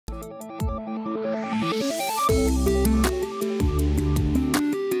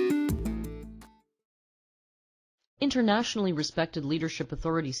Internationally respected leadership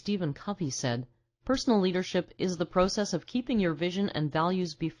authority Stephen Covey said, "Personal leadership is the process of keeping your vision and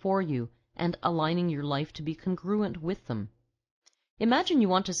values before you and aligning your life to be congruent with them." Imagine you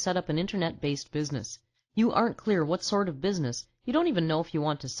want to set up an internet-based business. You aren't clear what sort of business. You don't even know if you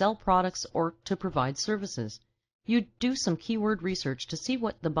want to sell products or to provide services. You do some keyword research to see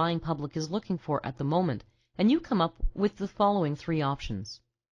what the buying public is looking for at the moment, and you come up with the following three options.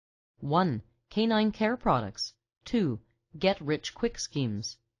 1. Canine care products. 2. Get-rich-quick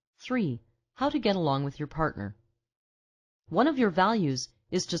schemes. 3. How to get along with your partner. One of your values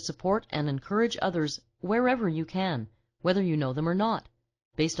is to support and encourage others wherever you can, whether you know them or not.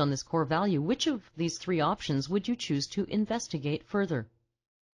 Based on this core value, which of these three options would you choose to investigate further?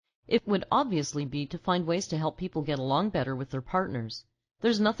 It would obviously be to find ways to help people get along better with their partners.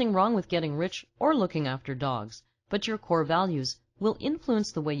 There's nothing wrong with getting rich or looking after dogs, but your core values will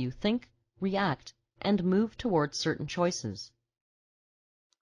influence the way you think, react, and move towards certain choices.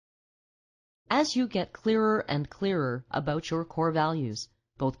 As you get clearer and clearer about your core values,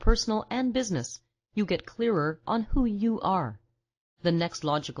 both personal and business, you get clearer on who you are. The next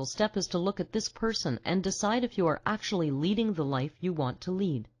logical step is to look at this person and decide if you are actually leading the life you want to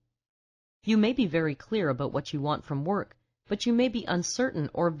lead. You may be very clear about what you want from work, but you may be uncertain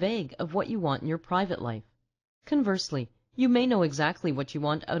or vague of what you want in your private life. Conversely, you may know exactly what you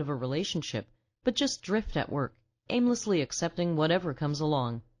want out of a relationship, but just drift at work, aimlessly accepting whatever comes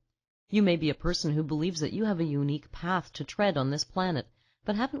along. You may be a person who believes that you have a unique path to tread on this planet,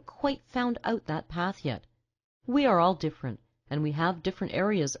 but haven't quite found out that path yet. We are all different, and we have different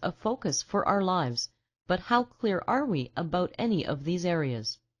areas of focus for our lives, but how clear are we about any of these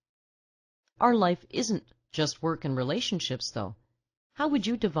areas? Our life isn't just work and relationships, though. How would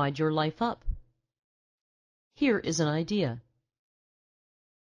you divide your life up? Here is an idea.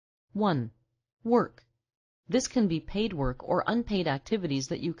 1. Work. This can be paid work or unpaid activities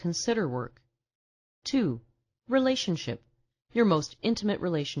that you consider work. 2. Relationship. Your most intimate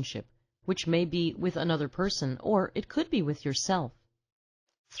relationship, which may be with another person or it could be with yourself.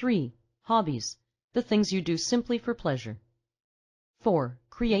 3. Hobbies. The things you do simply for pleasure. 4.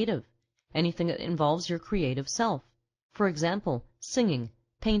 Creative. Anything that involves your creative self. For example, singing,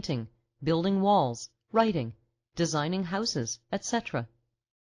 painting, building walls, writing, designing houses, etc.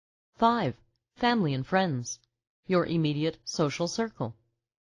 5. Family and friends. Your immediate social circle.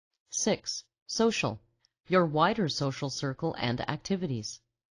 6. Social. Your wider social circle and activities.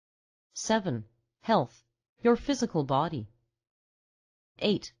 7. Health. Your physical body.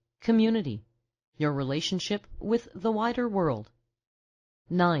 8. Community. Your relationship with the wider world.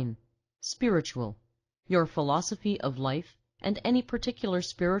 9. Spiritual. Your philosophy of life and any particular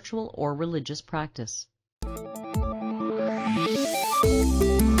spiritual or religious practice.